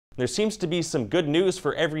There seems to be some good news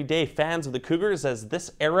for everyday fans of the Cougars as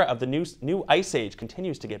this era of the new Ice Age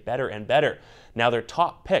continues to get better and better. Now their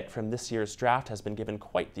top pick from this year's draft has been given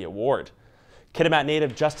quite the award. Kitimat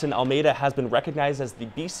native Justin Almeida has been recognized as the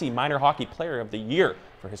BC Minor Hockey Player of the Year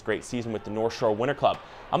for his great season with the North Shore Winter Club.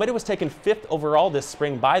 Almeida was taken 5th overall this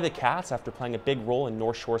spring by the Cats after playing a big role in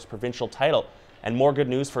North Shore's provincial title. And more good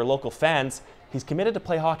news for local fans, he's committed to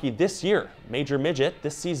play hockey this year, Major Midget,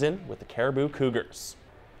 this season with the Cariboo Cougars.